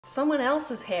someone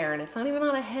else's hair and it's not even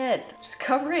on a head. Just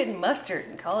cover it in mustard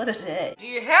and call it a day. Do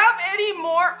you have any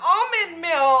more almond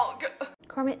milk?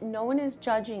 Kermit, no one is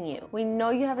judging you. We know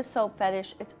you have a soap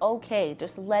fetish. It's okay.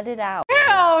 Just let it out.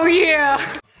 Hell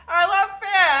yeah! I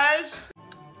love fish!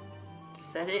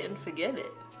 Set it and forget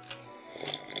it.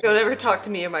 Don't ever talk to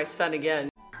me or my son again.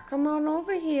 Come on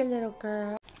over here, little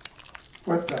girl.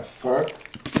 What the fuck?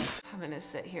 I'm gonna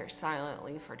sit here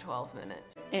silently for 12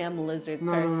 minutes. Am lizard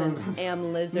person.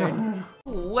 Am lizard.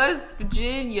 West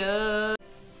Virginia.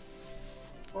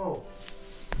 Oh.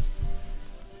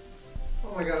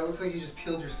 Oh my god, it looks like you just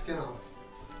peeled your skin off.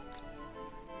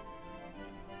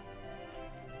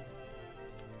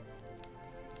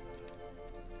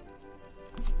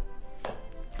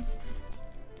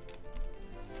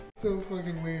 So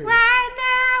fucking weird. Right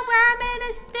now I'm in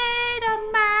a state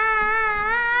of mind.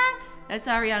 That's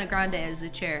Ariana Grande as the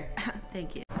chair.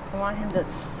 Thank you. I want him to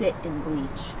sit in bleach.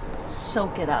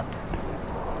 Soak it up.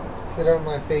 Sit on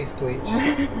my face, bleach.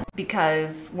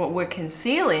 Because what we're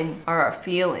concealing are our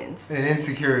feelings. And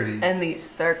insecurities. And these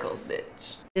circles,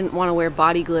 bitch. Didn't want to wear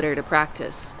body glitter to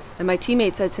practice. And my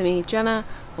teammate said to me, Jenna,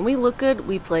 when we look good,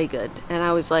 we play good. And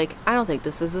I was like, I don't think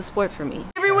this is the sport for me.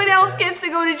 Everyone else gets to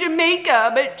go to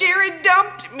Jamaica, but Jared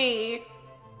dumped me.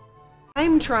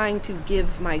 I'm trying to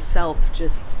give myself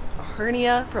just a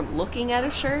hernia from looking at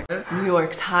a shirt. New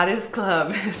York's hottest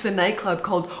club is the nightclub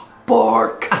called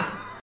Bork.